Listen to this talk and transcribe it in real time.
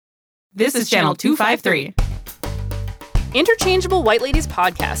This is Channel 253. Interchangeable White Ladies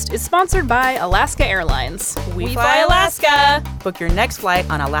podcast is sponsored by Alaska Airlines. We fly Alaska. Book your next flight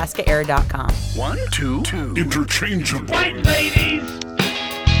on alaskaair.com. 1, 2, interchangeable. White ladies! 1,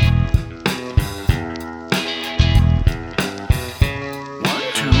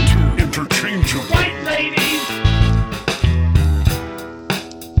 2, interchangeable. White ladies!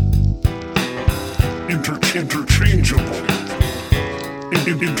 Interchangeable.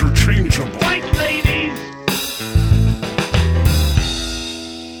 Interchangeable. White ladies!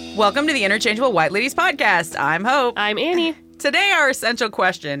 Welcome to the Interchangeable White Ladies podcast. I'm Hope. I'm Annie. Today, our essential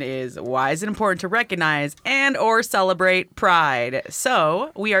question is, why is it important to recognize and or celebrate Pride?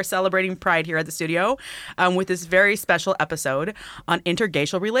 So, we are celebrating Pride here at the studio with this very special episode on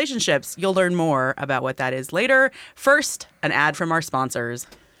intergacial relationships. You'll learn more about what that is later. First, an ad from our sponsors.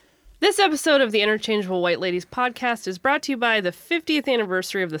 This episode of the Interchangeable White Ladies podcast is brought to you by the 50th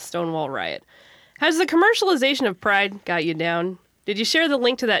anniversary of the Stonewall Riot. Has the commercialization of Pride got you down? Did you share the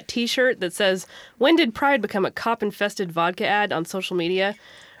link to that t-shirt that says, "When did Pride become a cop-infested vodka ad" on social media?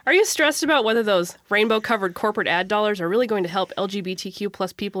 Are you stressed about whether those rainbow-covered corporate ad dollars are really going to help LGBTQ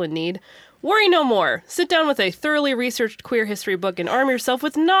plus people in need? Worry no more. Sit down with a thoroughly researched queer history book and arm yourself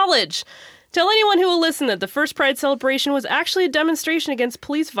with knowledge. Tell anyone who will listen that the first Pride celebration was actually a demonstration against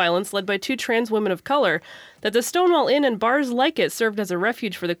police violence led by 2 trans women of color, that the Stonewall Inn and bars like it served as a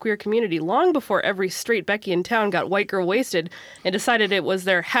refuge for the queer community long before every straight Becky in town got white girl wasted and decided it was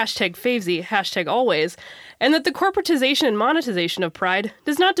their #favesy, #always, and that the corporatization and monetization of Pride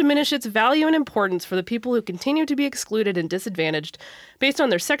does not diminish its value and importance for the people who continue to be excluded and disadvantaged based on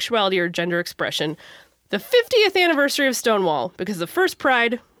their sexuality or gender expression. The 50th anniversary of Stonewall, because the first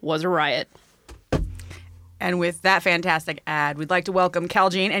Pride was a riot. And with that fantastic ad, we'd like to welcome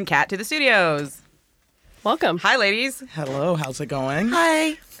Caljean and Kat to the studios. Welcome. Hi, ladies. Hello, how's it going?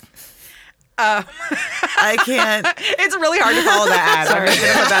 Hi. I can't. It's really hard to follow that ad. I'm just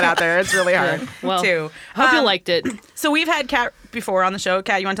going to put that out there. It's really hard, Well, too. hope you liked it. So we've had Kat before on the show.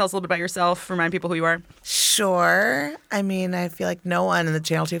 Kat, you want to tell us a little bit about yourself? Remind people who you are. Sure. I mean, I feel like no one in the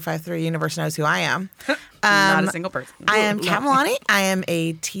Channel 253 universe knows who I am. Not a single person. I am Kat Milani. I am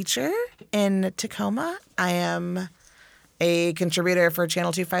a teacher in Tacoma. I am a contributor for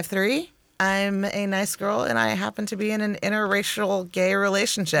Channel 253. I'm a nice girl, and I happen to be in an interracial gay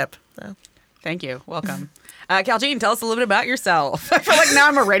relationship. So. Thank you. Welcome. Caljean, tell us a little bit about yourself. I feel like now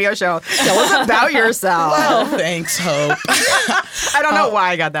I'm a radio show. Tell us about yourself. Well, thanks, Hope. I don't know why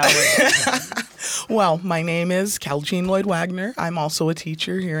I got that way. Well, my name is Caljean Lloyd Wagner. I'm also a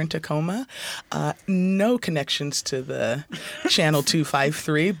teacher here in Tacoma. No connections to the Channel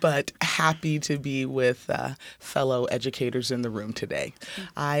 253, but happy to be with fellow educators in the room today.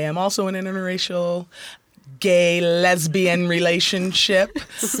 I am also in an interracial gay lesbian relationship.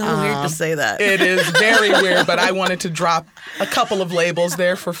 So weird to say that. It is very weird, but I wanted to drop a couple of labels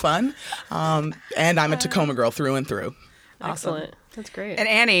there for fun. And I'm a Tacoma girl through and through. Excellent. That's great. And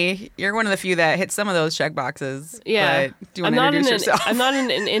Annie, you're one of the few that hit some of those check boxes. Yeah. But do you want to introduce yourself? I'm not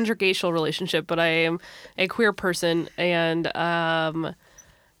in an intergacial relationship, but I am a queer person. And,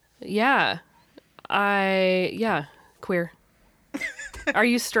 queer. Are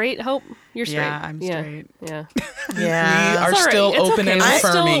you straight, Hope? You're straight. Yeah, I'm straight. Yeah. Yeah. We are It's all right. still It's open okay. and We're still-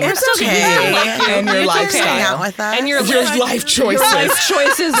 affirming we're still to okay. you and your Hang lifestyle. out with us. And your Your life choices. Your life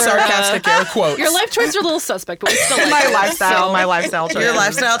choices are Sarcastic air quotes. Your life choices are a little suspect, but we still like My it. lifestyle, So, my lifestyle choices. Your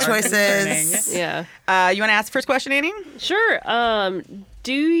lifestyle are choices. concerning. Yeah. You want to ask the first question, Annie? Sure.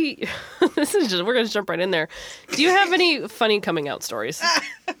 Do you, we're going to jump right in there. Do you have any funny coming out stories?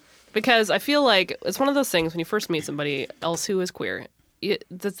 Because I feel like it's one of those things when you first meet somebody else who is queer,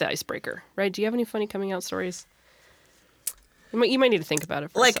 that's the icebreaker, right? Do you have any funny coming out stories? You might need to think about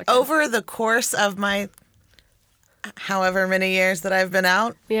it for a Like second. over the course of my however many years that I've been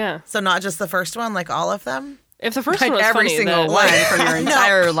out. Yeah. So not just the first one, like all of them. If the first Like one was every funny, single then, one from your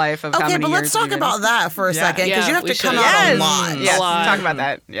entire life of how Okay, many but years let's talk you've been- about that for a Yeah. second, because Yeah, you have we to come should. out Yes. a lot. Yes, lot. talk about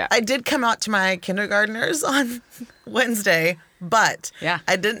that. Yeah. I did come out to my kindergartners on Wednesday, but Yeah.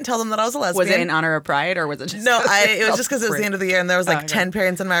 I didn't tell them that I was a lesbian. Was it in honor of Pride, or was it just... No, it was just because it was the end of the year, and there was like okay. 10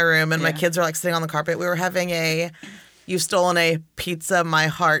 parents in my room, and my Yeah. kids were like sitting on the carpet. We were having a "You've Stolen a Pizza My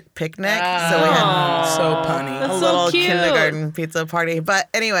Heart" picnic, so we had So punny. a so little cute. kindergarten pizza party. But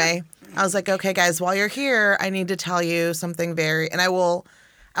anyway, I was like, okay, guys, while you're here, I need to tell you something and I want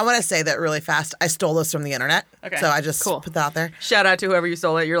to say that really fast. I stole this from the internet. Okay. So I just Cool. put that out there. Shout out to whoever you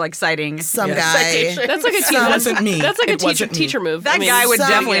stole it. You're like citing Some Yeah. guy. citation. That's like a It wasn't me. That's like a It wasn't me. teacher move. That I mean, guy would some-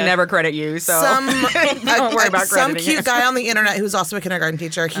 definitely yeah. never credit you. So Don't worry about some crediting cute it. guy on the internet who's also a kindergarten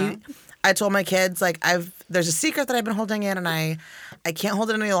teacher. I told my kids, like, there's a secret that I've been holding in, and I can't hold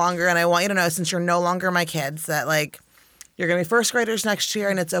it any longer. And I want you to know, since you're no longer my kids, that like you're going to be first graders next year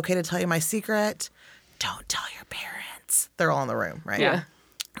and it's okay to tell you my secret. Don't tell your parents. They're all in the room, right? Yeah.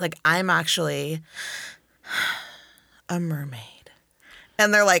 Like, I'm actually a mermaid.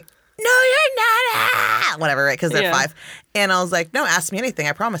 And they're like, no, you're not. Whatever, right? Because they're Yeah. 5. And I was like, no, ask me anything.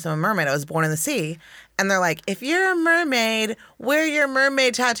 I promise I'm a mermaid. I was born in the sea. And they're like, if you're a mermaid, where are your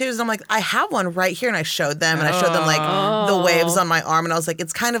mermaid tattoos? And I'm like, I have one right here. And I showed them. And I showed them like the waves on my arm. And I was like,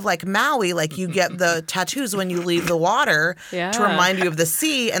 it's kind of like Maui. Like you get the tattoos when you leave the water Yeah. to remind you of the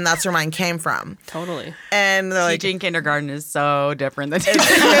sea. And that's where mine came from. Totally. And they're like, Teaching kindergarten is so different than teaching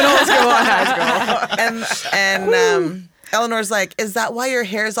middle school and high school. and Eleanor's like, is that why your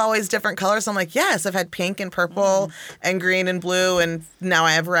hair is always different colors? I'm like, yes, I've had pink and purple and green and blue, and now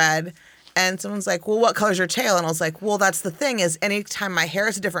I have red. And someone's like, well, what color's your tail? And I was like, well, that's the thing is anytime my hair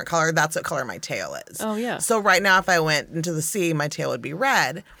is a different color, that's what color my tail is. Oh, yeah. So right now, if I went into the sea, my tail would be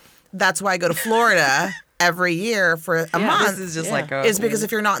red. That's why I go to Florida every year for a month. This is just Yeah. like a Is because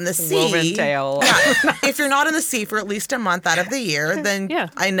if you're not in the sea, woven tail. yeah, if you're not in the sea for at least a month out of the year, then Yeah.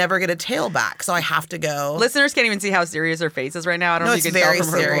 I never get a tail back. So I have to go. Listeners can't even see how serious her face is right now. I don't No, know it's if you can very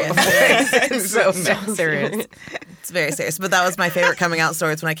tell from serious. her voice. It's so serious. It's very serious. But that was my favorite coming out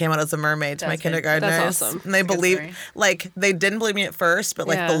stories when I came out as a mermaid to my That's good. kindergartners. That's awesome. And they Good believe, story. like, they didn't believe me at first, but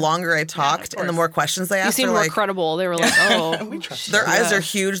like Yeah. the longer I talked and the course. more questions they You asked, seem they're more like, credible. They were like, oh. their eyes Yeah. are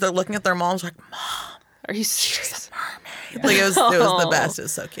huge. They're looking at their moms like, Are you serious? like it was the Oh. best. It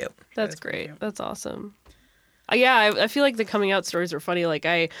was so cute. That's great. That's awesome. Yeah, I feel like the coming out stories are funny. Like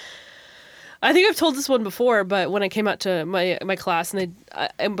I think I've told this one before, but when I came out to my class and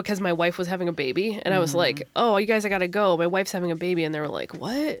because my wife was having a baby, and I was like, "Oh, you guys, I gotta go. My wife's having a baby," and they were like,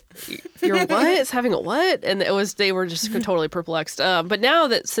 "What? Your what is having a what?" And they were just totally perplexed. But now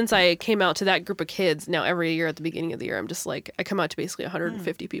that since I came out to that group of kids, now every year at the beginning of the year, I'm just like, I come out to basically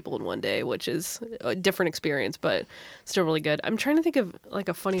 150 people in one day, which is a different experience, but still really good. I'm trying to think of like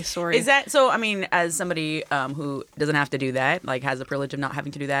a funny story. Is that so? I mean, as somebody who doesn't have to do that, like has the privilege of not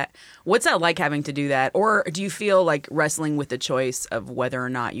having to do that, what's that like having to do that? Or do you feel like wrestling with the choice of whether or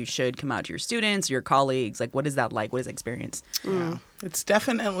not you should come out to your students, your colleagues? Like, what is that like? What is the experience? Yeah. It's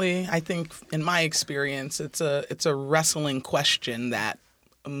definitely, I think, in my experience, it's a wrestling question that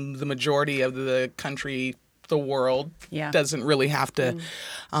the majority of the country, the world, Yeah. doesn't really have to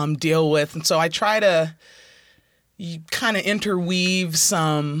deal with. And so I try to kind of interweave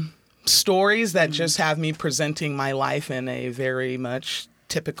some stories that just have me presenting my life in a very much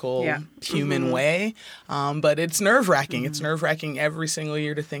typical Yeah. human way. But it's nerve-wracking. It's nerve-wracking every single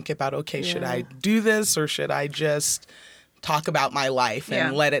year to think about, okay, should I do this or should I just talk about my life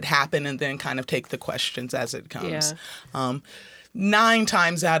and Yeah. let it happen and then kind of take the questions as it comes. Yeah. 9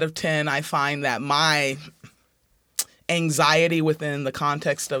 times out of 10, I find that my anxiety within the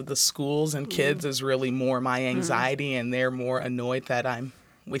context of the schools and kids is really more my anxiety, and they're more annoyed that I'm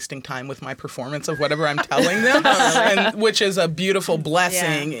wasting time with my performance of whatever I'm telling them, and which is a beautiful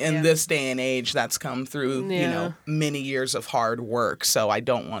blessing in this day and age that's come through, you know, many years of hard work. So I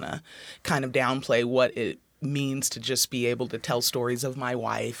don't want to kind of downplay what it means to just be able to tell stories of my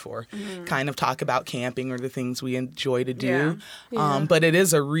wife or kind of talk about camping or the things we enjoy to do. But it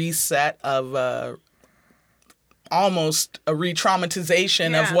is a reset of almost a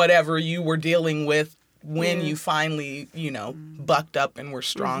re-traumatization of whatever you were dealing with when you finally, you know, bucked up and were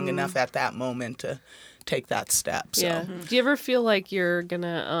strong enough at that moment to take that step. So. Yeah. Do you ever feel like you're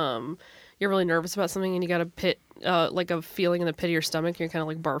gonna you're really nervous about something and you got a pit like a feeling in the pit of your stomach? You're kind of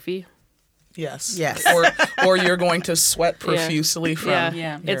like barfy. Yes. or you're going to sweat profusely from.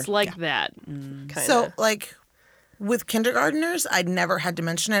 Yeah. It's like that. Kind of. So, like, with kindergartners, I'd never had to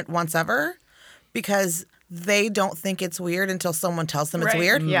mention it once ever because they don't think it's weird until someone tells them it's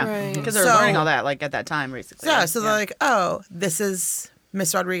weird. Yeah, Right. because they're So- learning all that like at that time, basically. Yeah, so they're like, oh, this is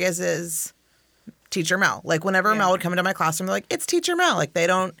Miss Rodriguez's teacher Mel. Like, whenever Mel would come into my classroom, they're like, it's teacher Mel. Like, they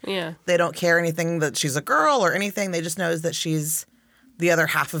don't care anything that she's a girl or anything. They just knows that she's the other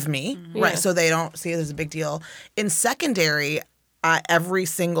half of me, right? Yeah. So they don't see it as a big deal. In secondary, every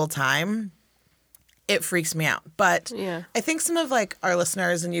single time, it freaks me out. But I think some of like our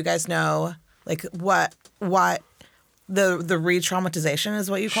listeners and you guys know like what the re-traumatization is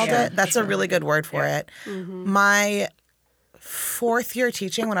what you called it. That's a really good word for it. My 4th year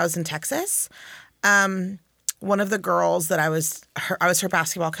teaching when I was in Texas, one of the girls that I was her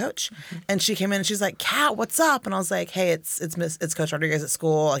basketball coach, and she came in and she's like, "Kat, what's up?" And I was like, "Hey, it's Coach Rodriguez at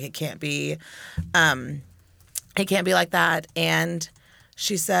school. Like it can't be like that." And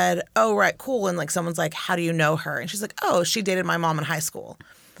she said, "Oh, right, cool." And like someone's like, "How do you know her?" And she's like, "Oh, she dated my mom in high school."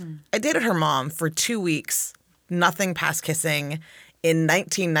 I dated her mom for 2 weeks, nothing past kissing. in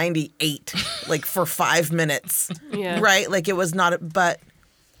 1998, like for 5 minutes. Yeah. Right? Like it was not, but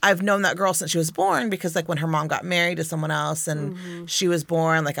I've known that girl since she was born because like when her mom got married to someone else and she was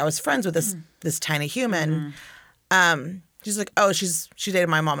born, like I was friends with this tiny human. She's like, oh, she dated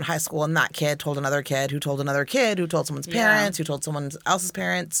my mom in high school, and that kid told another kid who told another kid who told someone's parents, who told someone else's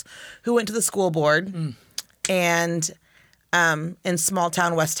parents, who went to the school board. And in small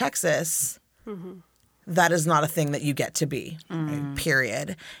town West Texas, that is not a thing that you get to be, right?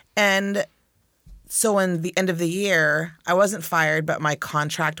 Period. And so in the end of the year, I wasn't fired, but my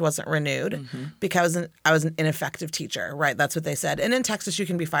contract wasn't renewed because I was an ineffective teacher, right? That's what they said. And in Texas, you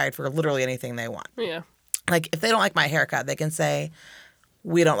can be fired for literally anything they want. Yeah. Like, if they don't like my haircut, they can say,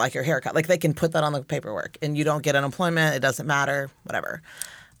 we don't like your haircut. Like, they can put that on the paperwork, and you don't get unemployment. It doesn't matter, whatever.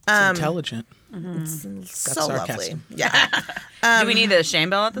 It's intelligent. It's so sarcasm. lovely. Yeah. Do we need a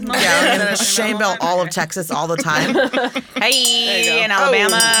shame bell at this moment? Yeah, I'm going to shame bell all of Texas all the time. Hey, in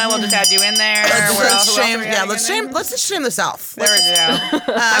Alabama, we'll just add you in there. Let's just shame the South. There we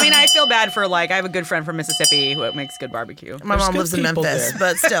go. I mean, I feel bad for I have a good friend from Mississippi who makes good barbecue. My mom good lives in people Memphis, there.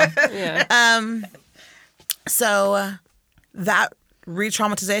 but still. Yeah. So that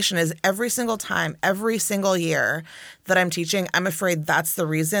re-traumatization is every single time, every single year that I'm teaching, I'm afraid that's the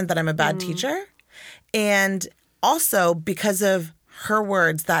reason that I'm a bad teacher. And also because of her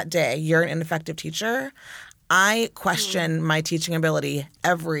words that day, you're an ineffective teacher, I question my teaching ability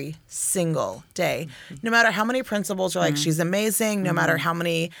every single day. No matter how many principals are like, she's amazing, no matter how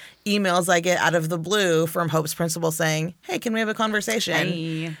many emails I get out of the blue from Hope's principal saying, hey, can we have a conversation?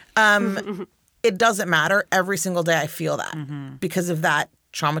 Hey. It doesn't matter. Every single day I feel that because of that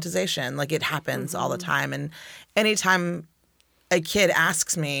traumatization. Like it happens all the time. And anytime a kid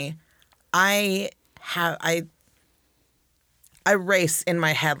asks me, I race in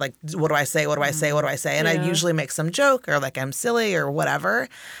my head, like, what do I say? What do I say? What do I say? And I usually make some joke or like I'm silly or whatever.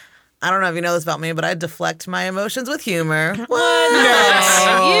 I don't know if you know this about me, but I deflect my emotions with humor. What?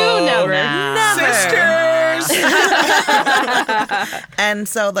 You never. And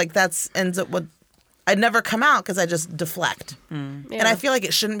so like that's ends up with I'd never come out because I just deflect. And I feel like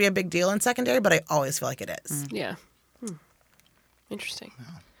it shouldn't be a big deal in secondary, but I always feel like it is. Yeah. Interesting.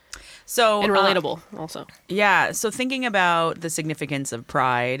 So And relatable also. Yeah. So thinking about the significance of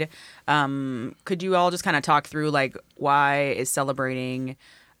Pride, could you all just kind of talk through why is celebrating,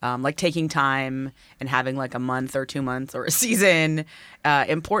 taking time and having a month or 2 months or a season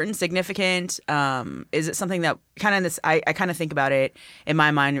important, significant? Is it something that I kind of think about it in my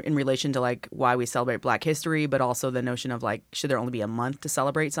mind in relation to why we celebrate Black history, but also the notion of should there only be a month to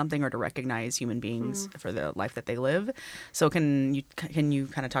celebrate something or to recognize human beings for the life that they live? So can you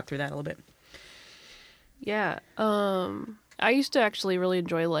kind of talk through that a little bit? Yeah. I used to actually really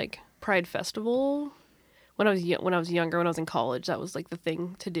enjoy Pride Festival when I was younger, when I was in college. That was the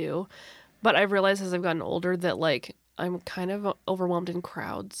thing to do. But I've realized as I've gotten older that I'm kind of overwhelmed in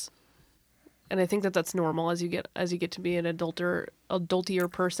crowds. And I think that that's normal as you get to be an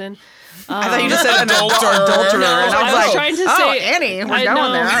adultier person. I thought you just said adult or adulterer. And I was trying to say Annie, we're I going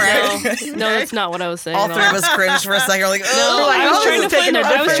know, there. All right. No, that's not what I was saying. All at three of us cringed for a second. We're like, No, oh, I was trying to taking find it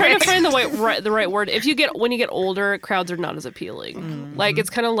I was over. trying to find the right word. When you get older, crowds are not as appealing. It's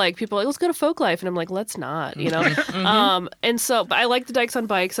kind of like people are like, let's go to folk life, and I'm like, let's not, And so, but I like the Dykes on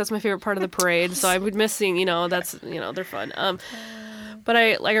Bikes. That's my favorite part of the parade. So I would miss seeing, that's they're fun. But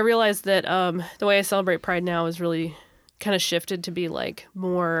I realized that the way I celebrate Pride now is really kind of shifted to be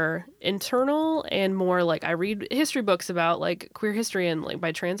more internal and more I read history books about queer history and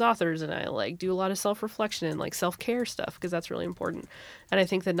by trans authors, and I do a lot of self-reflection and self-care stuff because that's really important. And I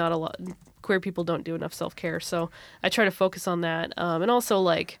think that not a lot queer people don't do enough self-care, so I try to focus on that, and also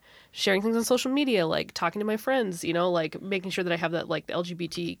sharing things on social media, talking to my friends, making sure that I have that the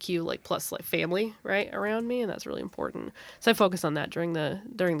LGBTQ plus family right around me, and that's really important. So I focus on that during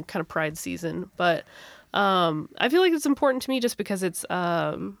kind of Pride season. But I feel like it's important to me just because it's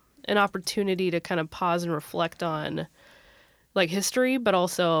an opportunity to kind of pause and reflect on history, but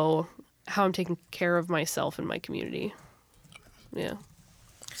also how I'm taking care of myself and my community. Yeah.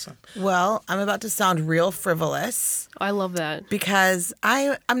 well, I'm about to sound real frivolous. I love that. Because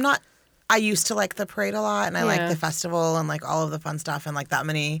I used to like the parade a lot, and I like Yeah. the festival and all of the fun stuff, and that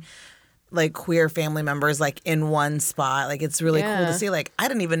many queer family members in one spot. It's really cool Yeah. to see. I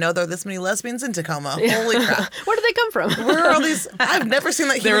didn't even know there were this many lesbians in Tacoma. Holy crap. Where did they come from? Where are all these? I've never seen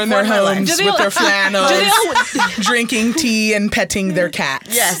that They're here in before their in my life. homes Do they with all- their flannels, Do they all, drinking tea and petting their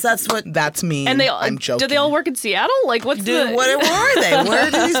cats. Yes, that's me. and they I'm joking. do they all work in Seattle? What's Dude, the where are they?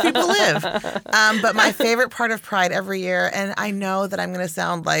 Where do these people live? But my favorite part of Pride every year, and I know that I'm going to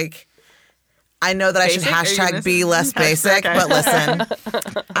sound I know that Basic? Are I you should gonna hashtag be less basic, Okay. but listen,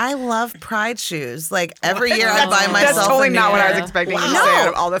 I love Pride shoes. Like every year I buy myself That's totally a new not what I was pair. expecting you to No, say out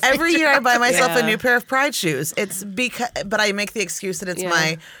of all the things. every year I buy myself Yeah. a new pair of Pride shoes. It's because, but I make the excuse that it's Yeah.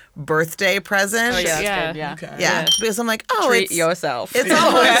 my birthday present. Oh, yeah, that's Yeah. good. Yeah. Okay. Yeah, because I'm like, oh, Treat it's yourself. it's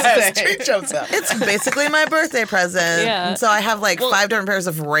almost Yes, treat yourself. it's basically my birthday present. Yeah. And so I have like 5 different pairs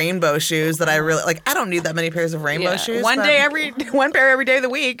of rainbow shoes that I really like. I don't need that many pairs of rainbow Yeah. shoes. one but- pair every day of the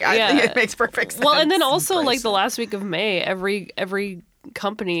week. I Yeah. think it makes perfect sense. Well, and then also like the last week of May, every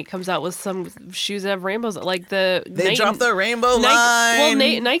company comes out with some shoes that have rainbows. Like They dropped the rainbow line.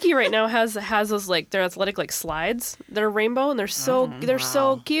 Well, Nike right now has those like their athletic like slides that are rainbow and they're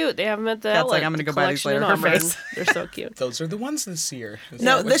so cute. They have them at the That's like, outlet I'm gonna go buy these collection in later. Her Auburn. face. They're so cute. Those are the ones this year.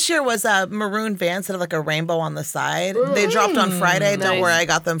 No, this year was maroon Vans that have like a rainbow on the side. They dropped on Friday. Don't Nice. worry, I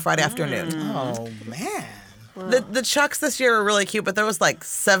got them Friday afternoon. Oh man. The Chucks this year were really cute, but there was like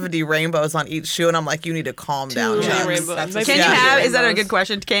 70 rainbows on each shoe, and I'm like, you need to calm down. Too many Chucks. rainbows. That's My a Can you favorite have? Is that a rainbows. good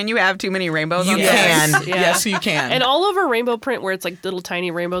question? Can you have too many rainbows? You on can. there? Yeah. Yes, you can. And all over rainbow print where it's like little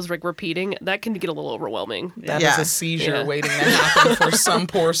tiny rainbows like repeating, that can get a little overwhelming. That is Yeah. a seizure Yeah. waiting to happen for some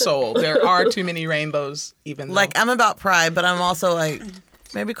poor soul. There are too many rainbows, even though Like, I'm about pride, but I'm also like,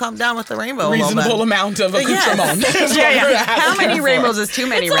 maybe calm down with the rainbow a little reasonable bit. amount of Yes. accoutrement. is Yeah, what yeah. we're How asking many for. rainbows is too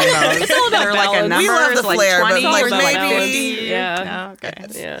many rainbows? all about They're like a balance. number. We love the It's like flair, but 20 like or like maybe- 50. Yeah. Oh,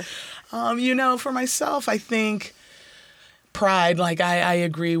 okay. Yeah. You know, for myself, I think pride, like I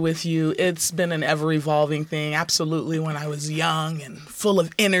agree with you. It's been an ever evolving thing. Absolutely, when I was young and full of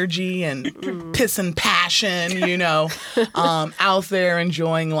energy and piss and passion, you know, out there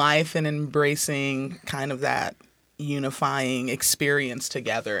enjoying life and embracing kind of that unifying experience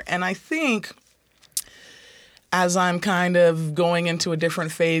together. And I think as I'm kind of going into a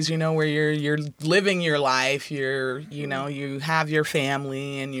different phase, you know, where you're living your life, you have your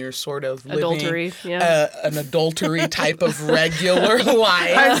family and you're sort of living Adultery, yeah. an adultery type of regular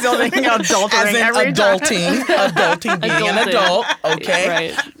life. I'm still thinking adultering As in every time. adulting, being an Adulting. adult,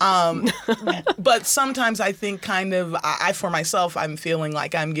 okay? Right. But sometimes I think kind of, I for myself, I'm feeling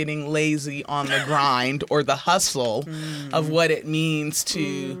like I'm getting lazy on the grind or the hustle of what it means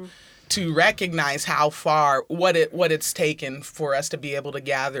to recognize how far, what it's taken for us to be able to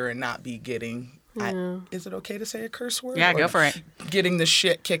gather and not be getting, is it okay to say a curse word? Yeah, Or go for it. Getting the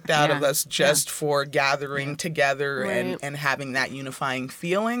shit kicked out of Yeah, us just for gathering together Right. and having that unifying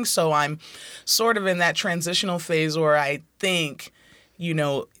feeling. So I'm sort of in that transitional phase where I think, you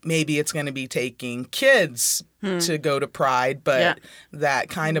know, maybe it's going to be taking kids to go to Pride, but Yeah. that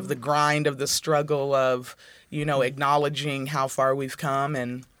kind of the grind of the struggle of, you know, acknowledging how far we've come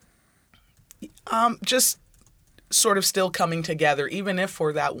and just sort of still coming together, even if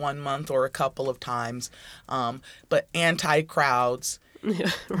for that 1 month or a couple of times, but anti-crowds,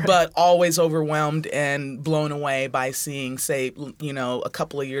 but always overwhelmed and blown away by seeing, say, you know, a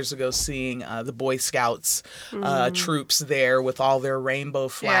couple of years ago, seeing the Boy Scouts troops there with all their rainbow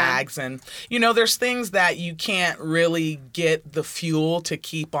flags. And, you know, there's things that you can't really get the fuel to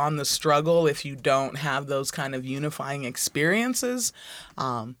keep on the struggle if you don't have those kind of unifying experiences.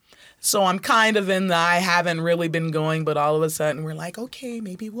 So I'm kind of in the I haven't really been going, but all of a sudden we're like, okay,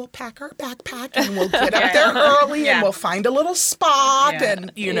 maybe we'll pack our backpack and we'll get up there early Yeah. and we'll find a little spot Yeah.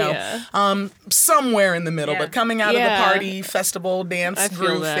 and, you know, Yeah. somewhere in the middle. Yeah. But coming out of Yeah. the party, festival, dance, I feel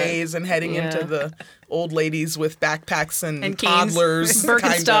groove that. phase and heading Yeah. into the old ladies with backpacks and, And keys. toddlers.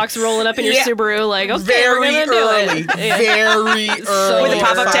 Birkenstocks rolling up in your Yeah. Subaru, like, okay, Very we're gonna early. do it. Yeah. Very early. With a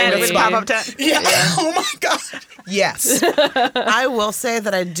pop-up kind tent. of With a spot. pop-up tent. Yeah. Oh my God. Yes. I will say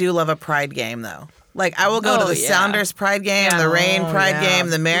that I do love a pride game, though. Like, I will go to Oh, the yeah. Sounders Pride game, Yeah. the Rain Oh, Pride yeah. game,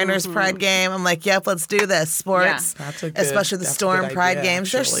 the Mariners Pride game. I'm like, yep, let's do this. Sports, That's a good- especially the that's a Storm good Pride idea,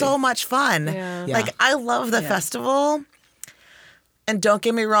 games. They're actually. so much fun. Yeah. Yeah. Like, I love the festival. And don't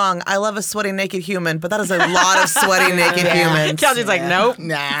get me wrong, I love a sweaty naked human, but that is a lot of sweaty naked humans. Kelsey's like, nope.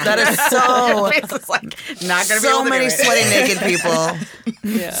 Nah. That is so It's like not gonna be so able to many do it. sweaty naked people.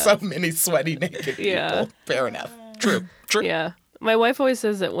 Yeah. So many sweaty naked Yeah. people. Fair enough. True. Yeah. My wife always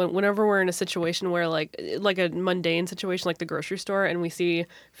says that whenever we're in a situation where like a mundane situation like the grocery store and we see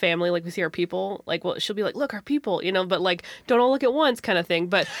family, like we see our people, like, well, she'll be like, look, our people, you know, but like, don't all look at once kind of thing.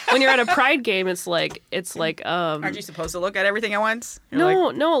 But when you're at a pride game, it's like Aren't you supposed to look at everything at once?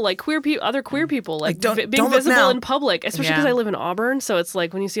 You're no, like queer people, other queer people, like, don't- being don't look visible now. in public, especially because Yeah. I live in Auburn. So it's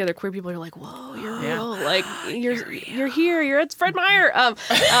like when you see other queer people, you're like, whoa, you're Yeah. real. Like you're here. You're at Fred Meyer.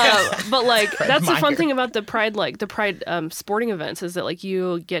 But like that's the fun Meyer. thing about the pride sporting events is that like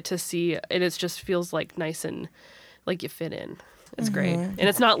you get to see and it just feels like nice and like you fit in. It's great, and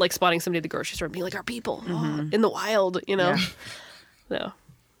it's not like spotting somebody at the grocery store and being like, our people in the wild, you know. Yeah.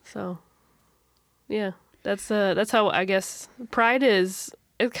 So Yeah. That's how I guess pride is.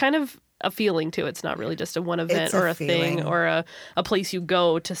 It's kind of a feeling too. It's not really just a one event It's a or a feeling. thing or a place you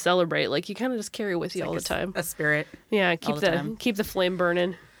go to celebrate. Like you kind of just carry with you all the time. A spirit. Yeah, all the time. keep the flame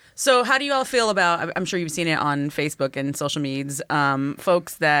burning. So how do you all feel about, I'm sure you've seen it on Facebook and social medias,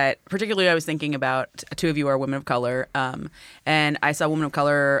 folks that, particularly I was thinking about, two of you are women of color, and I saw a woman of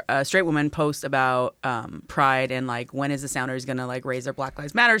color, a straight woman, post about pride and like, when is the Sounders going to like raise their Black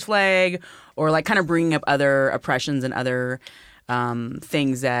Lives Matters flag, or like kind of bringing up other oppressions and other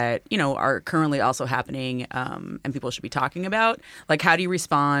things that, you know, are currently also happening and people should be talking about. Like, how do you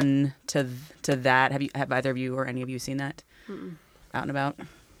respond to that? Have either of you or any of you seen that out and about?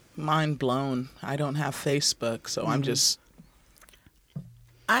 Mind blown. I don't have Facebook, so I'm just.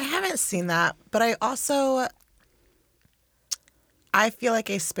 I haven't seen that, but I feel like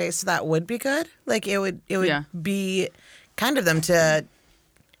a space that would be good. Like it would Yeah. be kind of them to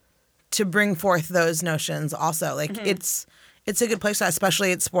bring forth those notions also. Like it's a good place,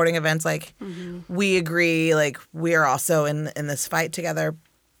 especially at sporting events. Like we agree, like we are also in this fight together.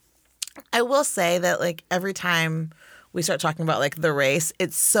 I will say that like every time we start talking about like the race,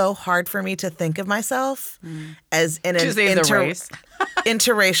 it's so hard for me to think of myself as in an To say the race.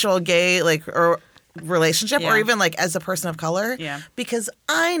 interracial gay like or relationship or Yeah. even like as a person of color. Yeah. Because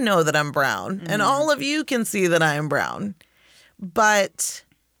I know that I'm brown and all of you can see that I am brown. But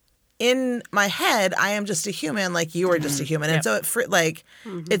in my head, I am just a human like you are just a human. And so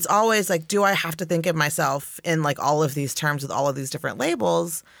it's always like, do I have to think of myself in like all of these terms with all of these different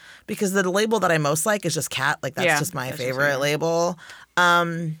labels? Because the label that I most like is just Cat. Like that's Yeah, just my that's just favorite label.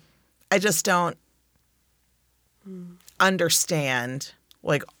 I just don't understand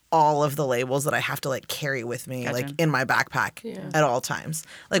like all of the labels that I have to like carry with me Gotcha. like in my backpack at all times.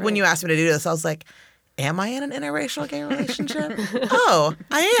 Like when you asked me to do this, I was like, am I in an interracial gay relationship? Oh,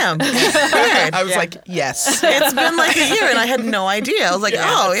 I am. Weird. I was like, yes. It's been like a year and I had no idea. I was like,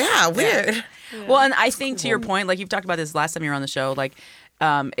 oh yeah, weird. Well, and I think to your point, like you've talked about this last time you were on the show, like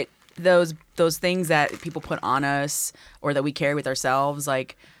those things that people put on us or that we carry with ourselves,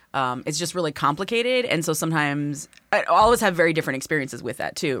 like it's just really complicated. And so sometimes all of us have very different experiences with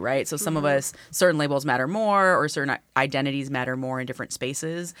that too, right? So some of us, certain labels matter more or certain identities matter more in different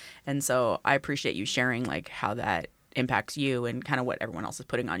spaces. And so I appreciate you sharing like how that impacts you and kind of what everyone else is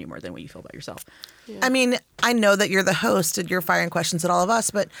putting on you more than what you feel about yourself. I mean, I know that you're the host and you're firing questions at all of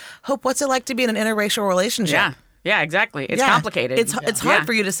us, but Hope, what's it like to be in an interracial relationship? Yeah. Yeah, exactly. It's Yeah. complicated. It's hard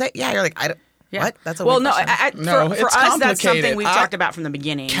for you to say. Yeah, you're like, I don't. Yeah. What? That's a well, weird no. question. No, for it's us, that's something complicated. we've talked about from the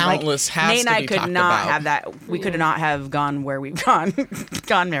beginning. Countless like, has Nate and to I be could talked not about. have that. We could not have gone where we've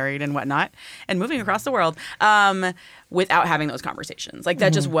gone married and whatnot, and moving across the world without having those conversations. Like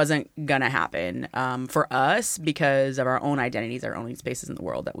that just wasn't gonna happen for us because of our own identities, our own spaces in the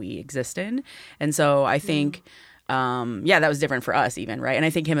world that we exist in, and so I think. That was different for us even, right? And I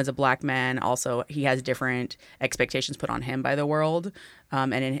think him as a Black man also, he has different expectations put on him by the world.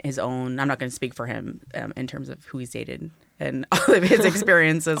 And in his own, I'm not going to speak for him in terms of who he's dated and all of his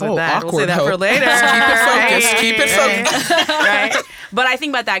experiences with that. We'll say awkward, that for Hope. later. Keep it focused. Right? But I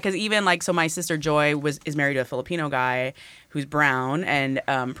think about that because even like, so my sister Joy is married to a Filipino guy who's brown and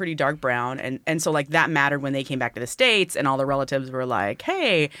pretty dark brown. And so like that mattered when they came back to the States and all the relatives were like,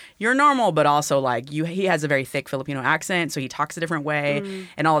 hey, you're normal, but also like he has a very thick Filipino accent, so he talks a different way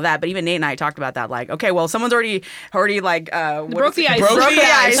and all of that. But even Nate and I talked about that, like, okay, well, someone's already like Broke the ice. broke the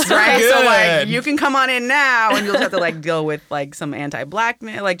ice, right? Good. So like you can come on in now and you'll just have to like deal with like some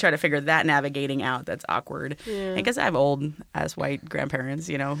anti-Blackness, like try to figure that navigating out. That's awkward. Yeah. I guess I have old ass white grandparents,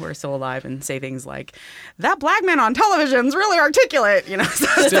 you know, who are still alive and say things like, that Black man on television's really articulate, you know.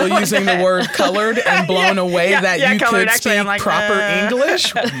 Still using the word colored and blown away that you colored. could Actually, speak I'm like, proper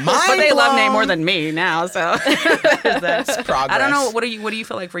English. but they love Nate more Mind blown. than me now, so that's progress. I don't know. What do you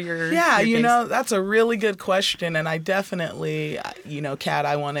feel like for your Yeah, your you case? know, that's a really good question. And I definitely, Kat,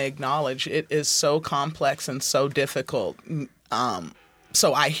 I want to acknowledge it is so complex and so difficult.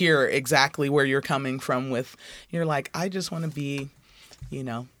 So I hear exactly where you're coming from with, you're like, I just want to be,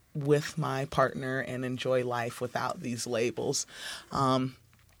 with my partner and enjoy life without these labels. And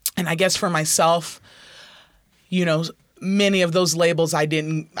I guess for myself, many of those labels I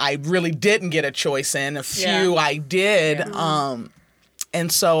really didn't get a choice in. A few I did. Yeah. And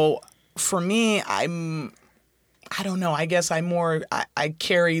so for me, I don't know. I guess I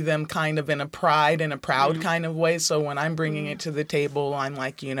carry them kind of in a pride and a proud kind of way. So when I'm bringing it to the table, I'm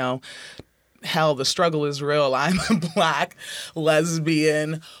like, hell, the struggle is real. I'm a Black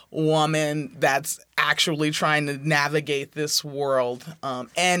lesbian woman that's actually trying to navigate this world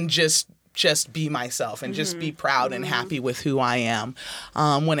and just just be myself and just be proud and happy with who I am.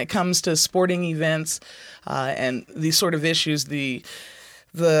 When it comes to sporting events and these sort of issues,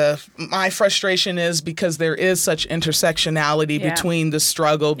 my frustration is because there is such intersectionality between the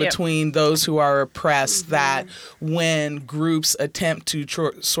struggle, between those who are oppressed, that when groups attempt to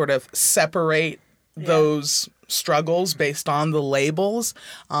sort of separate those struggles based on the labels,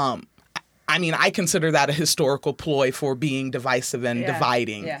 I mean, I consider that a historical ploy for being divisive and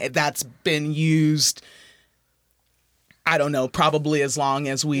dividing. That's been used, I don't know, probably as long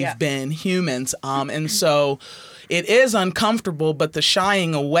as we've been humans. And so it is uncomfortable, but the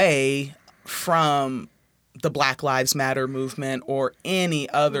shying away from the Black Lives Matter movement or any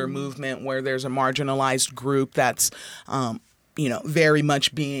other movement where there's a marginalized group that's very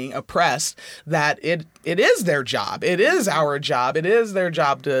much being oppressed, that it is their job. It is our job. It is their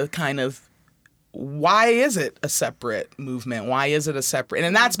job to kind of, why is it a separate movement? Why is it a separate?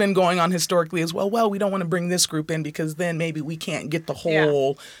 And that's been going on historically as well. Well, we don't want to bring this group in because then maybe we can't get the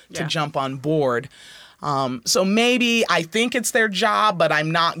whole to jump on board. So maybe I think it's their job, but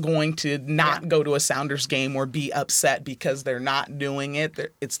I'm not going to not go to a Sounders game or be upset because they're not doing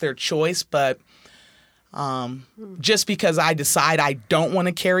it. It's their choice, but just because I decide I don't want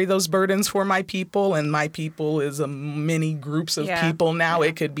to carry those burdens for my people, and my people is many groups of people now.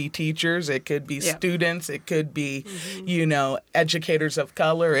 It could be teachers, it could be students, it could be, educators of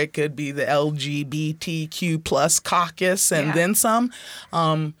color, it could be the LGBTQ plus caucus and then some.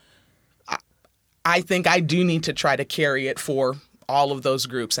 I think I do need to try to carry it for all of those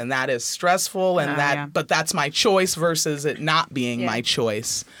groups, and that is stressful, and but that's my choice versus it not being my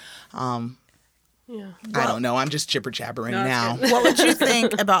choice. I don't know. I'm just jibber-jabbering now. What would you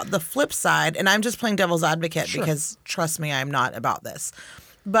think about the flip side? And I'm just playing devil's advocate because, trust me, I'm not about this.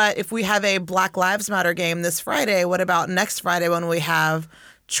 But if we have a Black Lives Matter game this Friday, what about next Friday when we have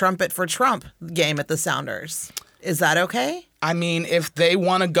Trumpet for Trump game at the Sounders? Is that okay? I mean, if they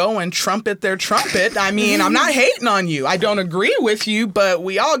want to go and trumpet their trumpet, I mean, I'm not hating on you. I don't agree with you, but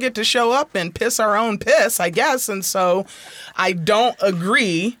we all get to show up and piss our own piss, I guess. And so I don't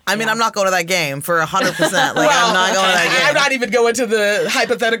agree. I mean, I'm not going to that game for 100%. I'm not going to that game. I'm not even going to the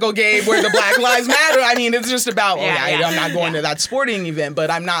hypothetical game where the Black Lives Matter. I mean, it's just about, I'm not going to that sporting event,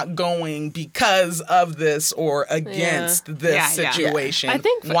 but I'm not going because of this or against this situation I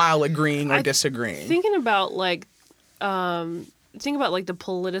think while agreeing or disagreeing. Thinking about the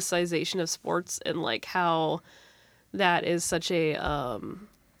politicization of sports and like how that is such a an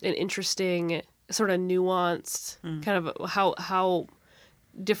interesting sort of nuanced kind of how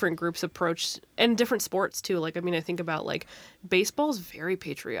different groups approach, and different sports too. Like, I mean, I think about like baseball's very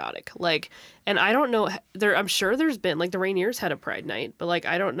patriotic. Like, and I don't know, I'm sure there's been like the Rainiers had a Pride Night, but like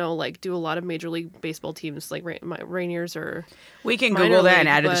I don't know, like do a lot of Major League Baseball teams like Rainiers or we can Google that and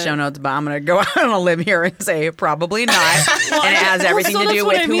add to the show notes, but I'm going to go out on a limb here and say probably not. And it has everything to do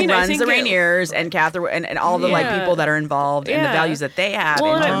with who runs the Rainiers and Catherine and all the like people that are involved and the values that they have.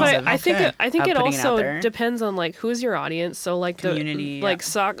 Well, in terms but I think it also it depends on like who's your audience. So like community, like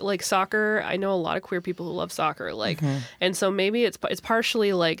soccer. I know a lot of queer people who love soccer. Like, and so maybe it's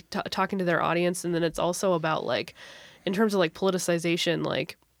partially like talking to their audience, and then it's also about like, in terms of like politicization,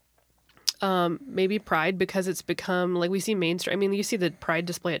 like. Maybe Pride, because it's become like we see mainstream. I mean, you see the Pride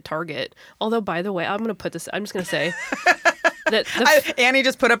display at Target. Although, by the way, I'm just going to say that Annie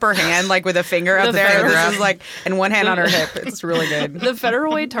just put up her hand like with a finger up there. This is like, and one hand on her hip. It's really good. The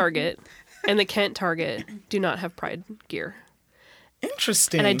Federal Way Target and the Kent Target do not have Pride gear.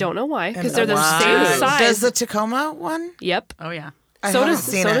 Interesting. And I don't know why, because they're the same size. Does the Tacoma one? Yep. Oh yeah. So does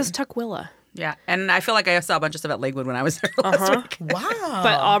Tukwila. Yeah, and I feel like I saw a bunch of stuff at Lakewood when I was there last week. Wow.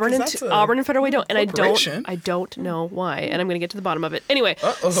 But Auburn and Federal Way don't, and I don't know why, and I'm going to get to the bottom of it. Anyway, so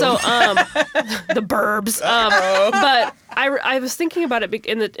the burbs. But I was thinking about it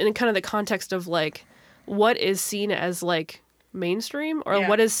in kind of the context of like what is seen as like mainstream, or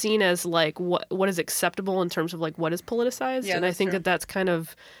what is seen as like what is acceptable in terms of like what is politicized. Yeah, and I think that's kind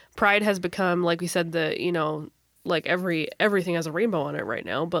of, Pride has become, like we said, like everything has a rainbow on it right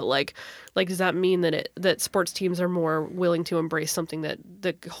now, but like does that mean that sports teams are more willing to embrace something that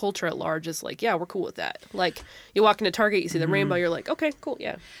the culture at large is like, yeah, we're cool with that? Like, you walk into Target, you see the rainbow, you're like, okay, cool,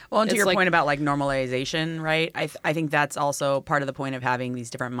 yeah. Well, and to your point about like normalization, right? I think that's also part of the point of having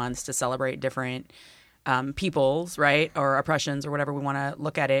these different months to celebrate different peoples, right, or oppressions, or whatever we want to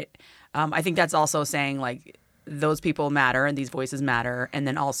look at it. I think that's also saying like those people matter and these voices matter, and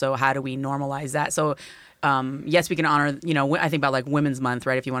then also how do we normalize that? So. Yes, we can honor, I think about like Women's Month,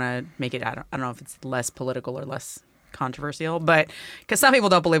 right? If you want to make it, I don't know if it's less political or less controversial, but because some people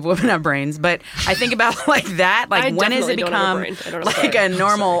don't believe women have brains. But I think about like that, like I when has it definitely don't have a become brain. I don't know. like a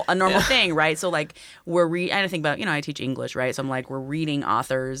normal thing, right? So like I think about, I teach English, right? So I'm like, we're reading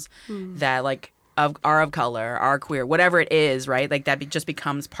authors that like are of color, are queer, whatever it is, right? Like that just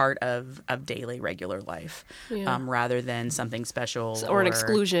becomes part of daily regular life, rather than something special or an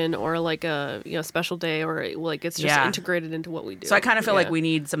exclusion or like a special day, or like it's just integrated into what we do. So I kind of feel like we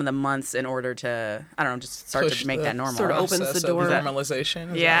need some of the months in order to, I don't know, just start Push to make the that normal. sort of opens the Process door. of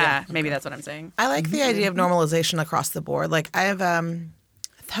normalization. Yeah, maybe that's what I'm saying. I like the idea of normalization across the board. Like I have,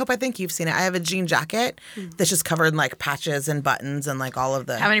 I think you've seen it. I have a jean jacket that's just covered in like patches and buttons and like all of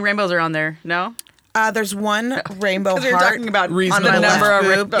the. How many rainbows are on there? No? There's one rainbow Because we were heart talking about on reasonable my the number left of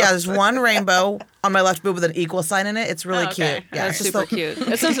boob. rainbows. Yeah, there's one rainbow on my left boob with an equal sign in it. It's really Okay. cute. Yeah, That's it's just super cute.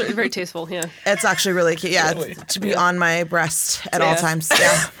 It sounds very tasteful. Yeah. It's actually really cute. Yeah, to be on my breast at all times.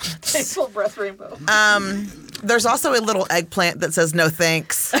 Yeah. Tasteful breast rainbow. There's also a little eggplant that says no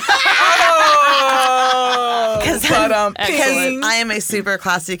thanks. Because Excellent. I am a super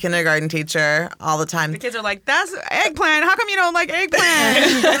classy kindergarten teacher all the time. The kids are like, that's eggplant. How come you don't like eggplant?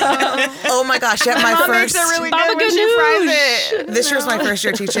 Oh my gosh! Yeah, my Mom makes first. it really Baba good when she fries it. This year was my first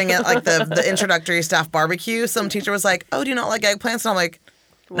year teaching at like the introductory staff barbecue. Some teacher was like, "Oh, do you not like eggplants?" And I'm like,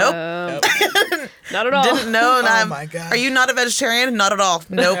 "Nope, Not at all. didn't know." And Oh my gosh. Are you not a vegetarian? Not at all.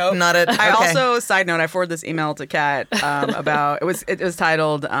 Nope, not at. I okay. also, side note, I forwarded this email to Kat about it was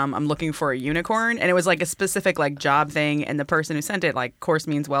titled "I'm looking for a unicorn," and it was like a specific like job thing, and the person who sent it like course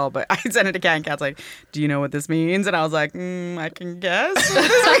means well, but I sent it to Kat, and Kat's like, "Do you know what this means?" And I was like, "I can guess."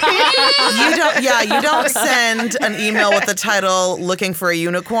 You don't. Yeah, you don't send an email with the title "Looking for a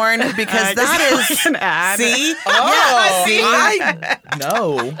Unicorn" because that is an ad. See, Oh, see.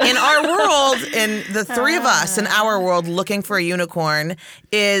 No. In our world, in the three of us, in our world, looking for a unicorn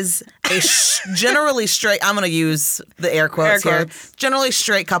is a generally straight, I'm going to use the air quotes Air here, quotes. generally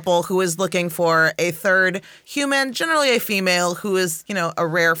straight couple who is looking for a third human, generally a female who is, a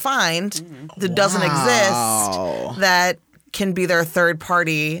rare find that doesn't exist, that can be their third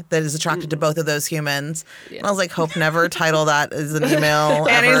party that is attracted to both of those humans. And I was like, hope never title that as an email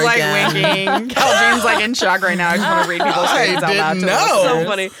And ever he's like again. winking. Caljean's like in shock right now. I just want to read people's faces out loud. didn't to us. know. So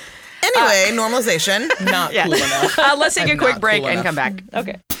funny. Anyway, normalization. Not Yeah. cool enough. Let's take I'm a quick not break cool and enough. come back.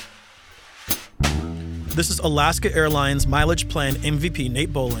 Okay. This is Alaska Airlines Mileage Plan MVP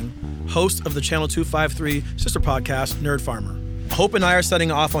Nate Bowling, host of the Channel 253 sister podcast, Nerd Farmer. Hope and I are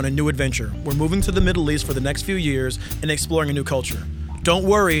setting off on a new adventure. We're moving to the Middle East for the next few years and exploring a new culture. Don't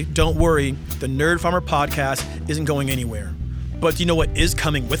worry, the Nerd Farmer podcast isn't going anywhere. But do you know what is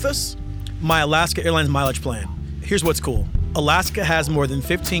coming with us? My Alaska Airlines Mileage Plan. Here's what's cool. Alaska has more than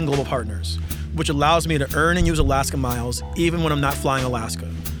 15 global partners, which allows me to earn and use Alaska miles even when I'm not flying Alaska.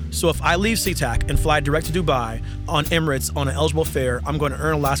 So if I leave SeaTac and fly direct to Dubai on Emirates on an eligible fare, I'm going to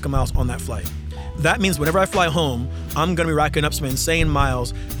earn Alaska miles on that flight. That means whenever I fly home, I'm going to be racking up some insane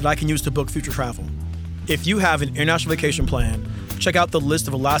miles that I can use to book future travel. If you have an international vacation plan, check out the list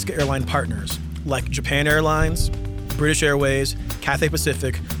of Alaska Airline partners like Japan Airlines, British Airways, Cathay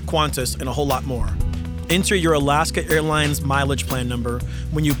Pacific, Qantas, and a whole lot more. Enter your Alaska Airlines mileage plan number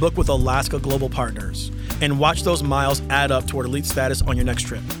when you book with Alaska Global Partners and watch those miles add up toward elite status on your next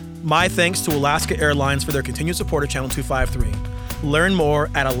trip. My thanks to Alaska Airlines for their continued support of Channel 253. Learn more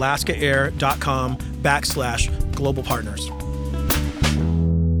at alaskaair.com/global partners.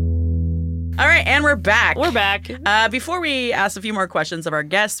 All right, and we're back. We're back. Before we ask a few more questions of our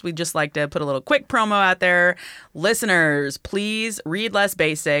guests, we'd just like to put a little quick promo out there. Listeners, please read Less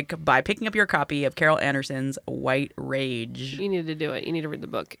Basic by picking up your copy of Carol Anderson's White Rage. You need to do it. You need to read the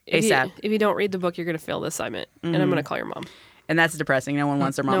book. ASAP. If you don't read the book, you're going to fail the assignment. And I'm going to call your mom. And that's depressing. No one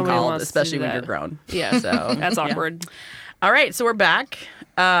wants their mom Nobody called, wants to especially do when that. you're grown. Yeah. So That's yeah. awkward. All right, so we're back.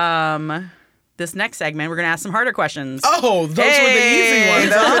 This next segment, we're going to ask some harder questions. Oh, those were the easy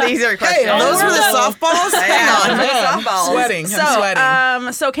ones. Those were the easier questions. Those were the softballs? Hang on. Softballs. Sweating. I'm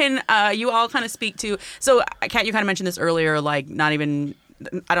sweating. So can you all kind of speak to? So, Kat, you kind of mentioned this earlier, like not even.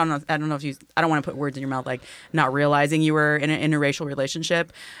 I don't know if you. I don't want to put words in your mouth, like not realizing you were in an interracial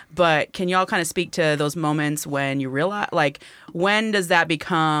relationship. But can you all kind of speak to those moments when you realize, like, when does that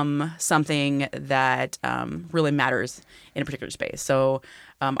become something that really matters in a particular space? So.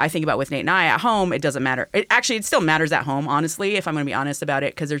 I think about with Nate and I at home, it doesn't matter. It still matters at home, honestly, if I'm going to be honest about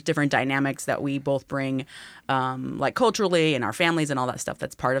it, because there's different dynamics that we both bring, like culturally and our families and all that stuff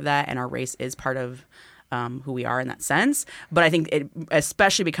that's part of that. And our race is part of who we are in that sense. But I think it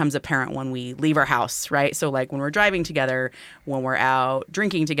especially becomes apparent when we leave our house, right? So like when we're driving together, when we're out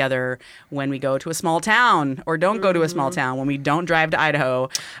drinking together, when we go to a small town or don't go to a small town, when we don't drive to Idaho,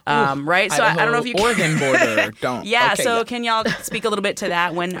 right? So I don't know if you Oregon border don't. Yeah. Okay, So can y'all speak a little bit to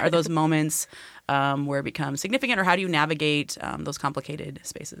that? When are those moments where it becomes significant, or how do you navigate those complicated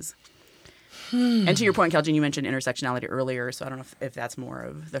spaces? And to your point, Keljean, you mentioned intersectionality earlier, so I don't know if that's more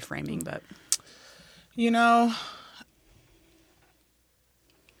of the framing, but You know,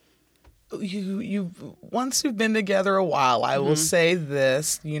 you once you've been together a while, I will say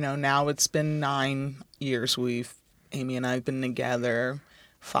this, now it's been 9 years Amy and I have been together,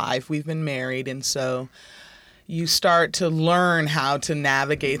 5 we've been married, and so you start to learn how to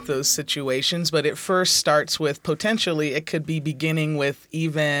navigate those situations, but it first starts with potentially it could be beginning with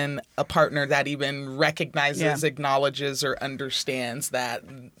even a partner that even recognizes, acknowledges, or understands that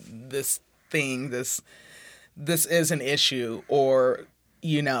this is an issue, or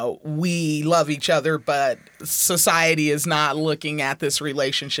we love each other, but society is not looking at this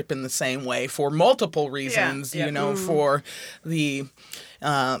relationship in the same way for multiple reasons, for the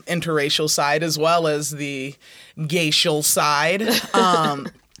interracial side as well as the gaycial side.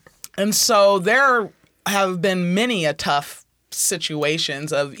 And so there have been many a tough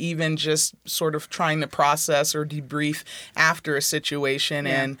situations of even just sort of trying to process or debrief after a situation.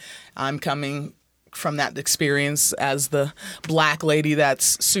 And I'm coming from that experience as the Black lady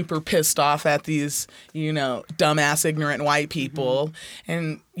that's super pissed off at these, dumbass, ignorant white people.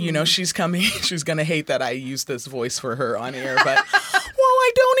 And, she's going to hate that I use this voice for her on air, but, well,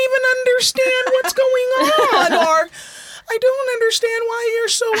 I don't even understand what's going on, or I don't understand why you're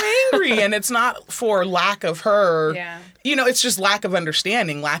so angry. And it's not for lack of her. Yeah. It's just lack of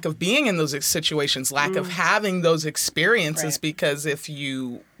understanding, lack of being in those situations, lack of having those experiences. Right. Because if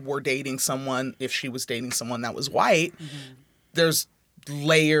you were dating someone, if she was dating someone that was white, there's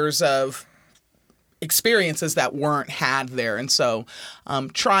layers of experiences that weren't had there. And so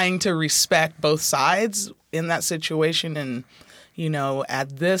trying to respect both sides in that situation, and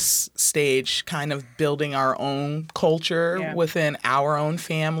at this stage, kind of building our own culture within our own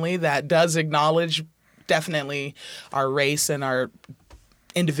family that does acknowledge definitely our race and our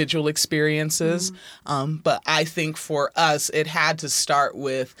individual experiences. But I think for us, it had to start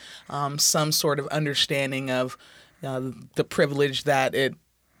with some sort of understanding of the privilege that it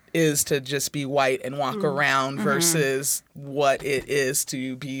is to just be white and walk around versus what it is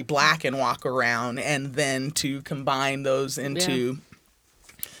to be Black and walk around, and then to combine those into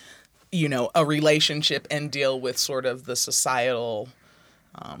a relationship and deal with sort of the societal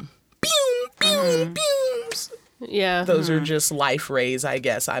those are just life rays, I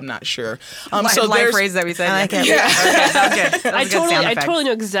guess. I'm not sure. So life rays that we said. I like it. Yeah. Okay, sounds good. I totally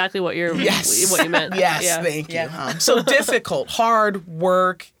know exactly what you meant. Yes, thank you. So difficult, hard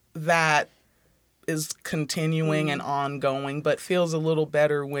work that is continuing and ongoing, but feels a little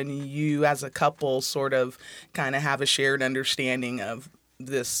better when you as a couple sort of kind of have a shared understanding of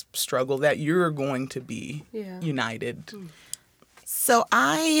this struggle that you're going to be united. So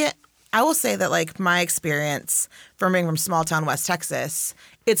I will say that, like, my experience from being from small town West Texas,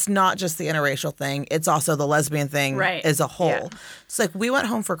 it's not just the interracial thing, it's also the lesbian thing as a whole. Yeah. So, like, we went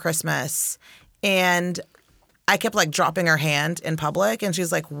home for Christmas, and I kept, like, dropping her hand in public, and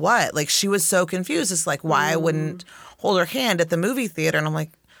she's like, what? Like, she was so confused. It's like, why I wouldn't hold her hand at the movie theater. And I'm like,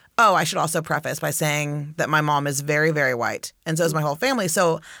 oh, I should also preface by saying that my mom is very, very white, and so is my whole family.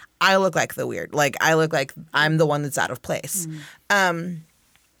 So I look like the weird. Like, I look like I'm the one that's out of place.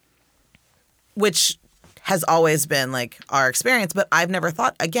 Which has always been, like, our experience. But I've never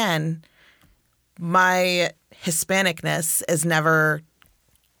thought, again, my Hispanicness is never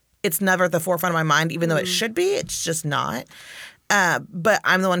at the forefront of my mind, even though it should be. It's just not. But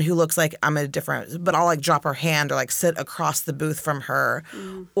I'm the one who looks like I'm but I'll, like, drop her hand or, like, sit across the booth from her.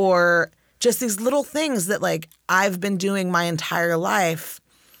 Or just these little things that, like, I've been doing my entire life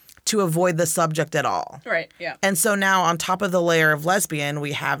to avoid the subject at all. Right, yeah. And so now on top of the layer of lesbian,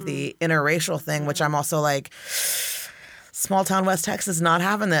 we have the interracial thing, which I'm also like, small town West Texas not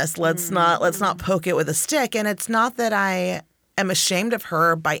having this. Let's not poke it with a stick. And it's not that I am ashamed of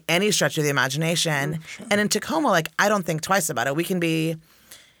her by any stretch of the imagination. Sure. And in Tacoma, like, I don't think twice about it. We can be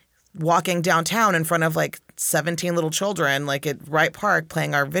walking downtown in front of, like, 17 little children, like, at Wright Park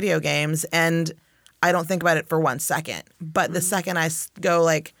playing our video games, and I don't think about it for 1 second. But the second I go,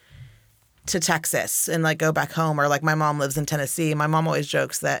 like, to Texas and, like, go back home, or, like, my mom lives in Tennessee. My mom always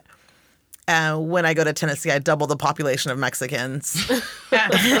jokes that when I go to Tennessee, I double the population of Mexicans in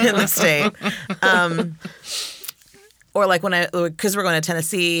the state. Or, like, because we're going to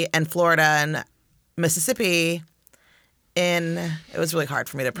Tennessee and Florida and Mississippi. It was really hard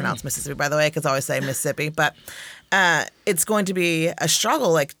for me to pronounce Mississippi, by the way, because I always say Mississippi, but it's going to be a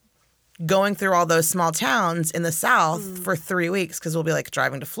struggle, like going through all those small towns in the South for 3 weeks, because we'll be like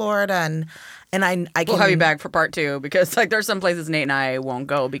driving to Florida and I can. We'll have you back for part 2 because like there's some places Nate and I won't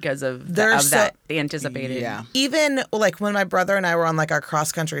go because of that the anticipated. Yeah. Even like when my brother and I were on like our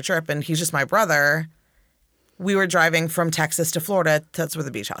cross country trip, and he's just my brother. We were driving from Texas to Florida. That's where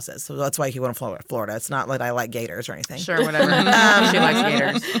the beach house is. So that's why he went to Florida. It's not like I like gators or anything. Sure, whatever. She likes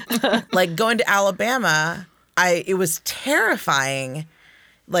gators. Like going to Alabama, it was terrifying.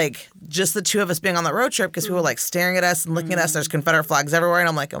 Like just the two of us being on the road trip, because people were like staring at us and looking at us. There's Confederate flags everywhere, and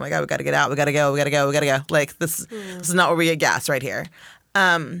I'm like, oh my God, we got to get out. We got to go. We got to go. We got to go. Like this is not where we get gas right here.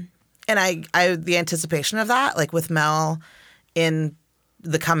 And the anticipation of that, like with Mel in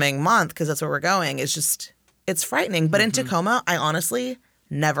the coming month, because that's where we're going, is just. It's frightening. But in Tacoma, I honestly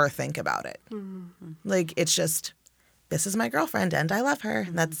never think about it. Like, it's just, this is my girlfriend and I love her.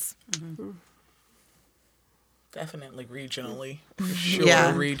 And that's... Definitely regionally. For sure,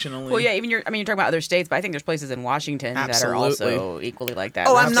 Yeah. regionally. Well, yeah, even you're talking about other states, but I think there's places in Washington that are also Absolutely. equally like that.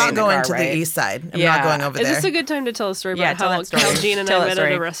 Oh, We're I'm staying not in the going car, to right? the east side. I'm Yeah. not going over Is there. this a good time to tell a story Yeah, about tell how that story. Caljean and Tell I that met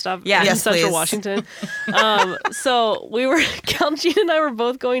story. at a rest stop Yeah. in Yes, Central please. Washington? So Caljean and I were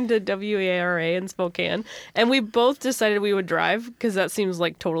both going to WARA in Spokane, and we both decided we would drive because that seems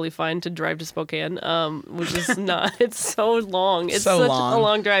like totally fine to drive to Spokane, which is not. It's so long. It's So such long. a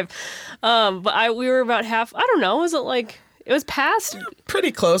long drive. But we were about half. I don't know. Was it like? It was past.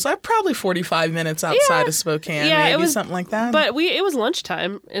 Pretty close. I'm probably 45 minutes outside Yeah. of Spokane. Yeah, maybe it was something like that. But it was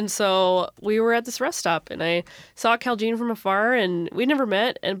lunchtime, and so we were at this rest stop, and I saw Caljean from afar, and we never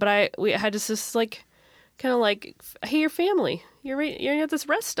met, we had just like, kind of like, hey, your family, you're at this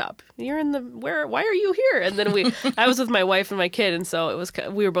rest stop, you're in why are you here? And then I was with my wife and my kid, and so it was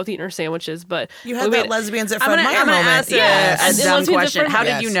we were both eating our sandwiches, but You had we that made- lesbians at I'm Fred gonna Meyer moment. ask Yes. a And dumb lesbians at question. Fred How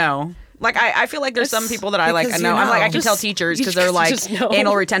Meyer. did you know? Like I feel like there's some people that I like. because I know. you I'm like I know. can tell Just- teachers you because they're like just know.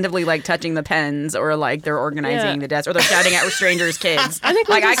 anal retentively like touching the pens or like they're organizing Yeah. the desk or they're shouting at strangers' kids. I think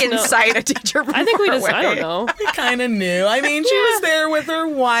we like I just can know. cite a teacher. From I think we far just, I don't away. know. we kind of knew. I mean, she was there with her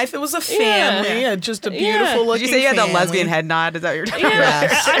wife. It was a family. Just a beautiful looking Did you say you had the family. lesbian head nod? Is that what you're talking about?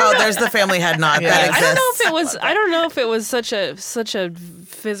 Yes. Oh, there's the family head nod. Yeah. That I exists. don't know if it was. I don't know if it was such a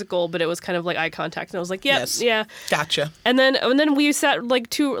physical, but it was kind of like eye contact, and I was like, "Yep, Yes. yeah." Gotcha. And then we sat like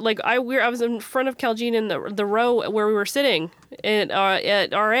I was in front of Caljean in the row where we were sitting at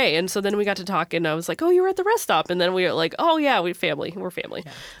RA, and so then we got to talk, and I was like, "Oh, you were at the rest stop," and then we were like, "Oh yeah, we're family."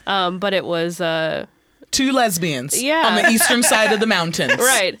 But it was Two lesbians Yeah. on the eastern side of the mountains.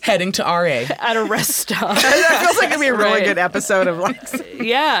 Right. Heading to RA. at a rest stop. That feels like it'd be a really Right. good episode of like.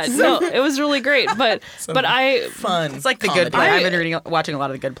 Yeah, no, it was really great, but I Fun. It's like the comedy. Good Place. I've been watching a lot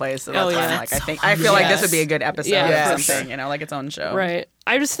of the Good Place. So that's Oh, why yeah. I'm like I feel like this Yes. would be a good episode Yes. or something. You know, like its own show. Right.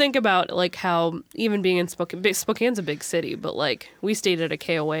 I just think about like how even being in Spokane, Spokane's a big city, but like we stayed at a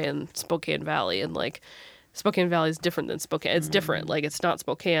KOA in Spokane Valley, and like Spokane Valley is different than Spokane. It's different. Like it's not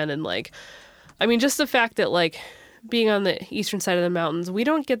Spokane, and like, I mean, just the fact that like being on the eastern side of the mountains, we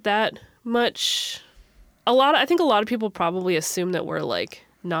don't get that much. I think a lot of people probably assume that we're like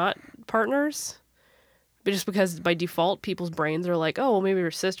not partners. But just because by default people's brains are like, oh, well, maybe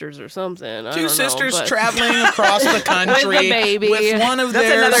we're sisters or something. I don't Two know, sisters but- traveling across the country With a baby. with one of That's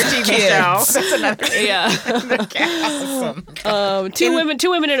their another TV kids. show. That's another. Yeah. Awesome. Two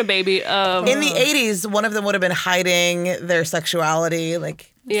women and a baby. In the 80s, one of them would have been hiding their sexuality. Like,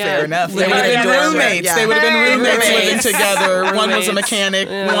 Yeah. Fair enough. They Living would have in been dorms. roommates. Yeah. They would have been Hey, roommates living roommates. together. One was a Roommates. mechanic.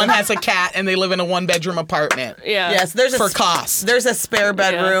 One has a cat, and they live in a one-bedroom apartment. Yeah. yes, there's For costs. There's a spare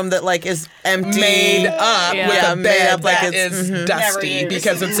bedroom that like is empty. Made up Yeah. with Yeah, a made bed up like that it's- is dusty used.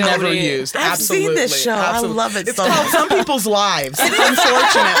 because it's Never never used. used. I've seen Absolutely. this show. I Absolutely. love it It's so called much. Some People's Lives.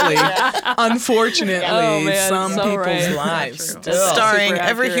 Unfortunately. Unfortunately, Oh, man, some so people's right. lives. True. Still. Starring Super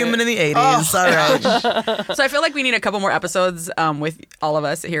every accurate. human in the 80s. All right. So I feel like we need a couple more episodes with all of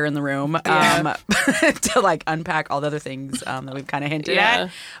us here in the room to like unpack all the other things that we've kind of hinted Yeah. at.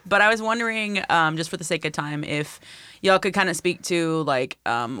 But I was wondering, just for the sake of time, if y'all could kind of speak to like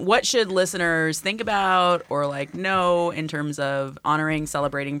what should listeners think about or like know in terms of honoring,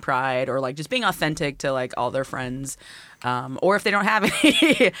 celebrating Pride, or like just being authentic to like all their friends, or if they don't have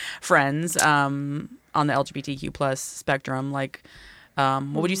any friends on the LGBTQ plus spectrum, like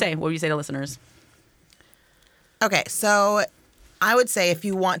what would you say? What would you say to listeners? Okay, so I would say if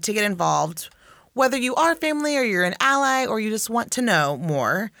you want to get involved, whether you are family or you're an ally or you just want to know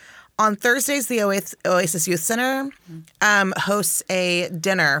more, On Thursdays, the Oasis Youth Center hosts a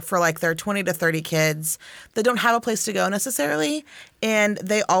dinner for like their 20 to 30 kids that don't have a place to go necessarily, and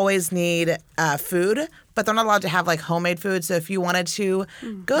they always need food, but they're not allowed to have like homemade food. So if you wanted to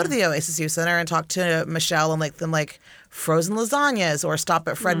go to the Oasis Youth Center and talk to Michelle and like them like frozen lasagnas, or stop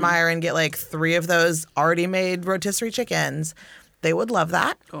at Fred Meyer and get like 3 of those already made rotisserie chickens, they would love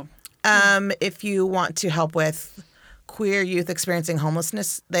that. Cool. If you want to help with queer youth experiencing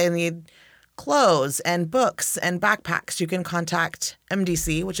homelessness, they need clothes and books and backpacks. You can contact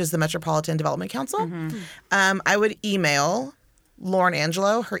MDC, which is the Metropolitan Development Council. I would email Lauren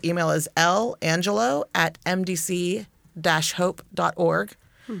Angelo. Her email is langelo@mdc-hope.org.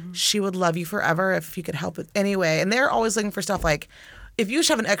 She would love you forever if you could help it anyway. And they're always looking for stuff like, if you just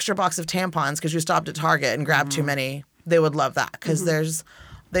have an extra box of tampons because you stopped at Target and grabbed too many, they would love that, because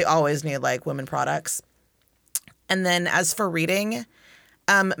they always need like women products. And then as for reading,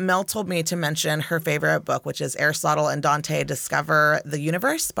 Mel told me to mention her favorite book, which is Aristotle and Dante Discover the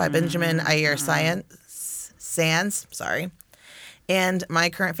Universe by Benjamin Ayer Sands. Sorry. And my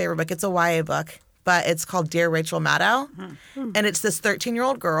current favorite book, it's a YA book, but it's called Dear Rachel Maddow. And it's this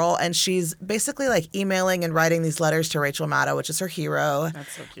 13-year-old girl, and she's basically like emailing and writing these letters to Rachel Maddow, which is her hero.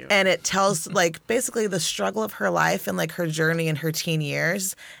 That's so cute. And it tells like basically the struggle of her life and like her journey in her teen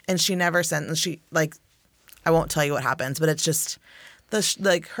years. And she never sent, and she like, I won't tell you what happens, but it's just this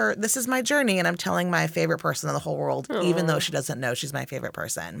is my journey, and I'm telling my favorite person in the whole world, even though she doesn't know she's my favorite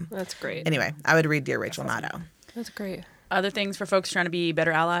person. That's great. Anyway, I would read Dear Rachel Maddow. That's great. Other things for folks trying to be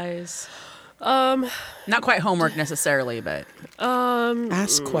better allies? Not quite homework necessarily, but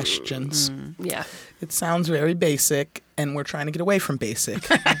Ask questions. Yeah. It sounds very basic, and we're trying to get away from basic.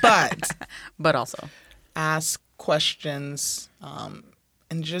 But also ask questions,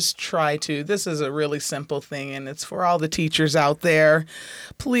 and just try to. This is a really simple thing, and it's for all the teachers out there.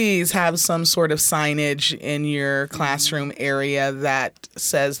 Please have some sort of signage in your classroom area that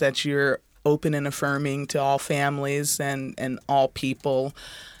says that you're open and affirming to all families and all people.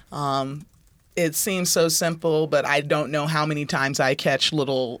 It seems so simple, but I don't know how many times I catch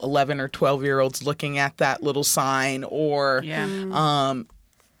little 11 or 12-year-olds looking at that little sign, or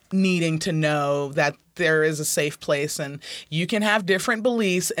needing to know that there is a safe place, and you can have different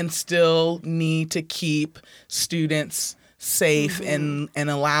beliefs and still need to keep students safe and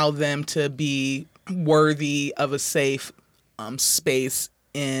allow them to be worthy of a safe space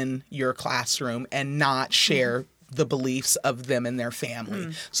in your classroom, and not share the beliefs of them and their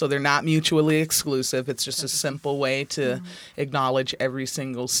family. So they're not mutually exclusive. It's just a simple way to acknowledge every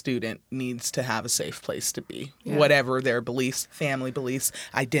single student needs to have a safe place to be, whatever their beliefs, family beliefs,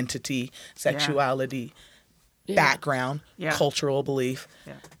 identity, sexuality, background, cultural belief.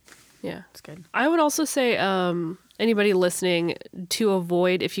 Yeah. That's good. I would also say anybody listening to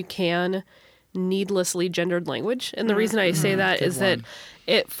avoid, if you can, needlessly gendered language. And the reason I say that is that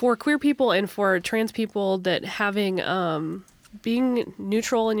it, for queer people and for trans people, that having being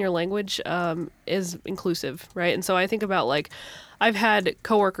neutral in your language is inclusive, right? And so I think about, like, I've had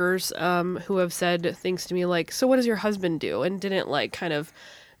coworkers who have said things to me like, so what does your husband do? And didn't like kind of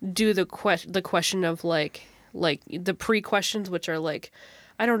do the question of like the pre-questions, which are like,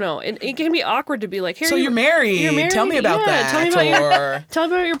 I don't know. It can be awkward to be like, here, so you're married. Tell me about that. Tell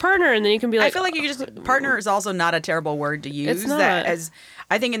me about your partner, and then you can be like, I feel like you just partner is also not a terrible word to use. It's not. That, as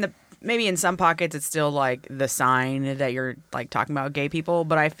I think maybe in some pockets it's still like the sign that you're like talking about gay people,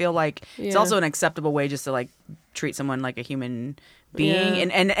 but I feel like it's also an acceptable way just to like treat someone like a human being,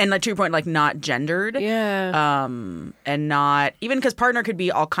 and like to your point, like not gendered, and not even, because partner could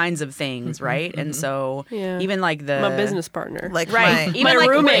be all kinds of things, right? And so even like my business partner, like even my like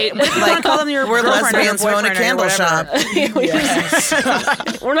roommate, what if you want to call them your we're girlfriend or your lesbians who own a boyfriend or candle whatever.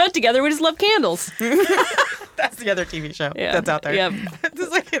 shop. we're not together. We just love candles. That's the other TV show Yeah. that's out there. Yep.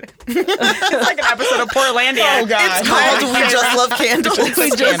 It's like an episode of Portlandia. Oh, God. It's called We Just Love Candles. We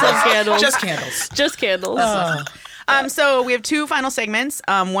just love candles. Just candles. Just candles. So we have 2 final segments.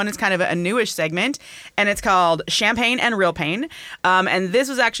 One is kind of a newish segment, and it's called Champagne and Real Pain. And this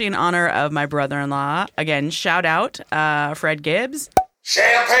was actually in honor of my brother-in-law. Again, shout out, Fred Gibbs.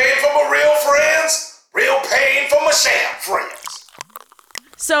 Champagne for my real friends, real pain for my champ friends.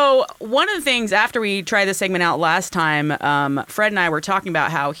 So one of the things, after we tried this segment out last time, Fred and I were talking about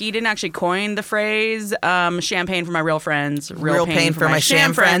how he didn't actually coin the phrase champagne for my real friends, real pain for my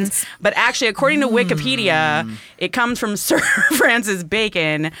sham friends. But actually, according to Wikipedia, it comes from Sir Francis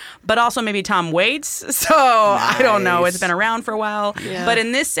Bacon, but also maybe Tom Waits. So I don't know. It's been around for a while. Yeah. But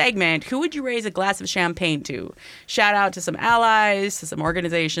in this segment, who would you raise a glass of champagne to? Shout out to some allies, to some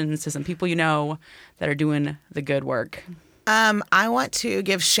organizations, to some people you know that are doing the good work. I want to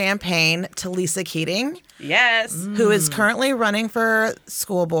give champagne to Lisa Keating, Yes. who is currently running for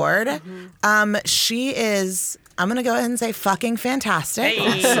school board. She is, I'm going to go ahead and say, fucking fantastic.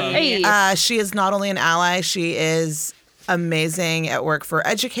 Hey. She is not only an ally, she is amazing at work for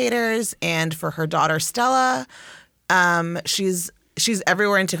educators and for her daughter Stella. She's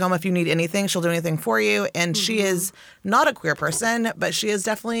everywhere in Tacoma. If you need anything, she'll do anything for you. And she is not a queer person, but she is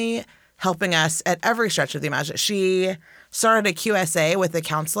definitely helping us at every stretch of the imagination. She started a QSA with a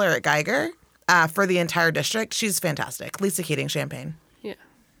counselor at Geiger for the entire district. She's fantastic. Lisa Keating, Champagne. Yeah.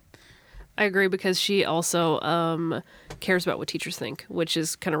 I agree because she also cares about what teachers think, which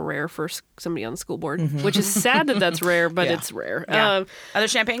is kind of rare for somebody on the school board, which is sad that that's rare, but it's rare. Yeah. Other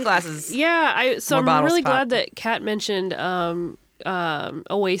champagne glasses. Yeah, I'm bottles really pop. glad that Kat mentioned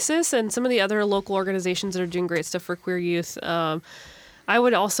Oasis and some of the other local organizations that are doing great stuff for queer youth. I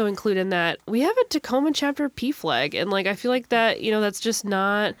would also include in that we have a Tacoma chapter of PFLAG, and like I feel like that that's just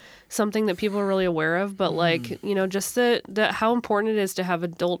not something that people are really aware of, but like just the how important it is to have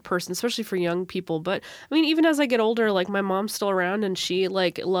adult person, especially for young people. But I mean, even as I get older, like my mom's still around and she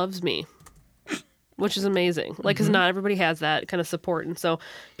like loves me, which is amazing. Like, because not everybody has that kind of support, and so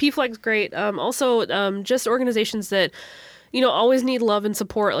PFLAG's great. Also, just organizations that always need love and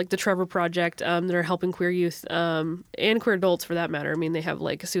support, like the Trevor Project, that are helping queer youth and queer adults for that matter. I mean, they have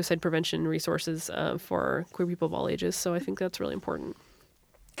like suicide prevention resources for queer people of all ages. So I think that's really important.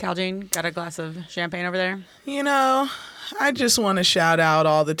 Caljean, got a glass of champagne over there? I just want to shout out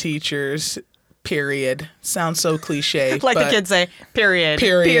all the teachers. Period. Sounds so cliche. Like the but kids say, period.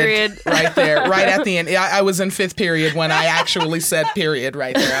 Period. Right there. Right at the end. I was in fifth period when I actually said period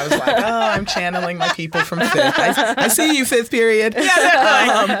right there. I was like, I'm channeling my people from fifth. I see you, fifth period.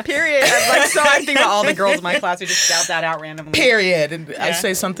 Period. I think about all the girls in my class who just shout that out randomly. Period. And I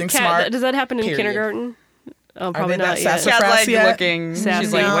say something Kat, smart. does that happen in Period. kindergarten? Oh, Are probably they that not yet. sassafras Kat's like yet? looking.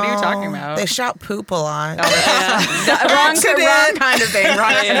 She's like, what are you talking about? They shout poop a lot. wrong kind of thing.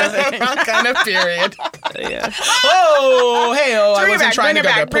 Wrong kind of thing. Wrong kind of period. Yeah. Oh, hey, I Bring it wasn't back, trying to bring go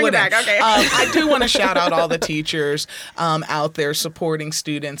it back, there. Pull bring it it in. back, okay. I do want to shout out all the teachers out there supporting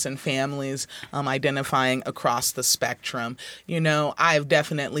students and families, identifying across the spectrum. I've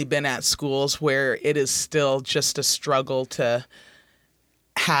definitely been at schools where it is still just a struggle to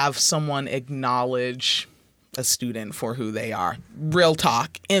have someone acknowledge a student for who they are. Real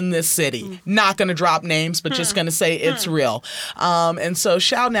talk in this city. Not going to drop names, but just going to say it's real. And so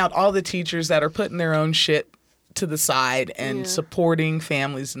shouting out all the teachers that are putting their own shit to the side and supporting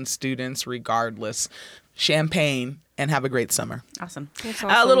families and students regardless. Champagne, and have a great summer. Awesome. That's A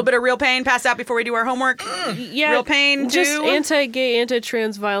awesome. little bit of real pain passed out before we do our homework. Yeah, Real pain just too. anti-gay,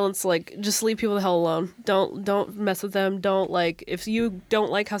 anti-trans violence. Like, just leave people the hell alone. Don't mess with them. Don't if you don't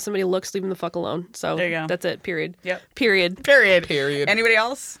like how somebody looks, leave them the fuck alone. So There you go. that's it. Period. Yep. Period. Period. Anybody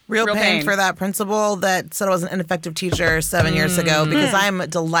else? Real pain for that principal that said I was an ineffective teacher 7 years ago because I'm a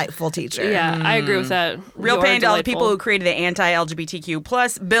delightful teacher. Yeah, I agree with that. Real You are pain to all the delightful. people who created the anti-LGBTQ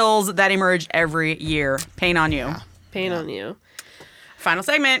plus bills that emerge every year. Pain on you. Pain on you. Final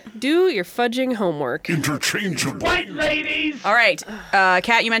segment. Do your fudging homework. Interchangeable. White ladies. All right.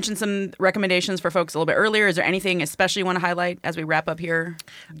 Kat, you mentioned some recommendations for folks a little bit earlier. Is there anything especially you want to highlight as we wrap up here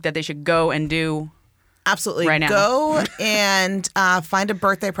that they should go and do? Absolutely. Right now. Go and find a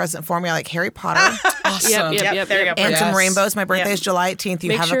birthday present for me. I like Harry Potter Awesome. Yep. there you go. and some Yes. rainbows. My birthday is July 18th. You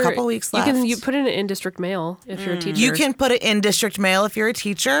Make have sure a couple weeks left. You put it in district mail if you're a teacher. You can put it in district mail if you're a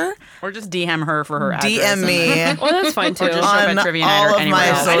teacher. Or just DM her for her address. DM me. Oh, that's fine too. Or just show up On at trivia night all or of my anywhere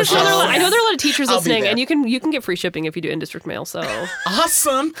else. I know there socials. are a lot of teachers I'll be listening, there. and you can get free shipping if you do in district mail. So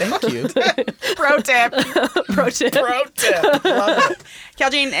Awesome. Thank you. Pro tip. pro tip. Pro tip. Love it.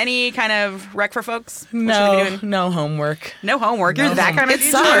 Caljean, any kind of rec for folks? What should we be doing? No homework. No homework. You're that kind of It's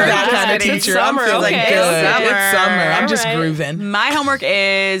teacher. summer. I'm that Just kind of kidding. teacher. I'm Summer, feeling okay. good. Summer. It's summer. I'm just All right. grooving. My homework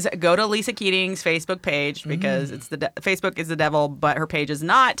is go to Lisa Keating's Facebook page because it's Facebook is the devil, but her page is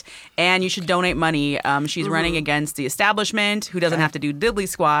not. And you should donate money. She's running against the establishment who doesn't have to do diddly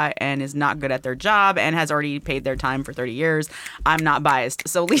squat and is not good at their job and has already paid their time for 30 years. I'm not biased.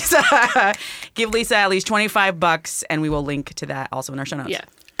 So Lisa, give Lisa at least $25 and we will link to that also in our show notes. Yeah.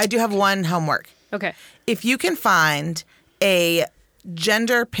 I do have one homework. Okay. If you can find a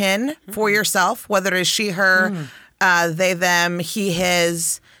gender pin for yourself, whether it is she, her, they, them, he,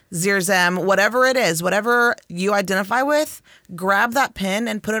 his, zir, them, whatever it is, whatever you identify with, grab that pin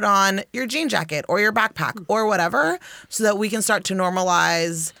and put it on your jean jacket or your backpack or whatever so that we can start to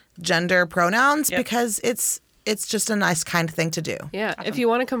normalize gender pronouns because it's it's just a nice, kind thing to do. Yeah, if you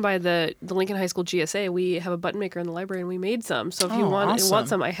want to come by the Lincoln High School GSA, we have a button maker in the library, and we made some. So if you want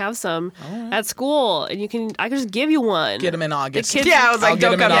some, I have some at school, and I can just give you one. Get them in August. Yeah, I was like,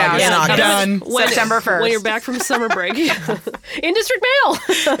 don't come down. Done. September 1st. When you're back from summer break. In district mail.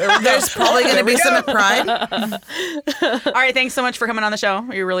 There's probably going to be some at Pride. All right, thanks so much for coming on the show.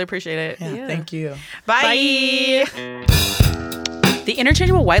 We really appreciate it. Yeah, thank you. Bye. The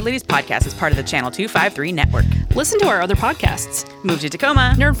Interchangeable White Ladies podcast is part of the Channel 253 network. Listen to our other podcasts. Move to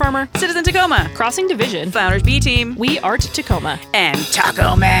Tacoma, Nerd Farmer, Citizen Tacoma, Crossing Division, Flounders B Team, We Art Tacoma, and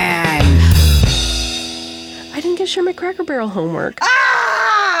Taco Man. I didn't get Sherman Cracker Barrel homework.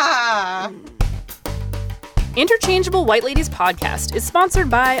 Interchangeable White Ladies podcast is sponsored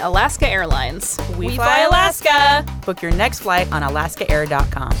by Alaska Airlines. We fly Alaska. Book your next flight on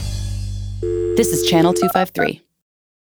alaskaair.com. This is Channel 253.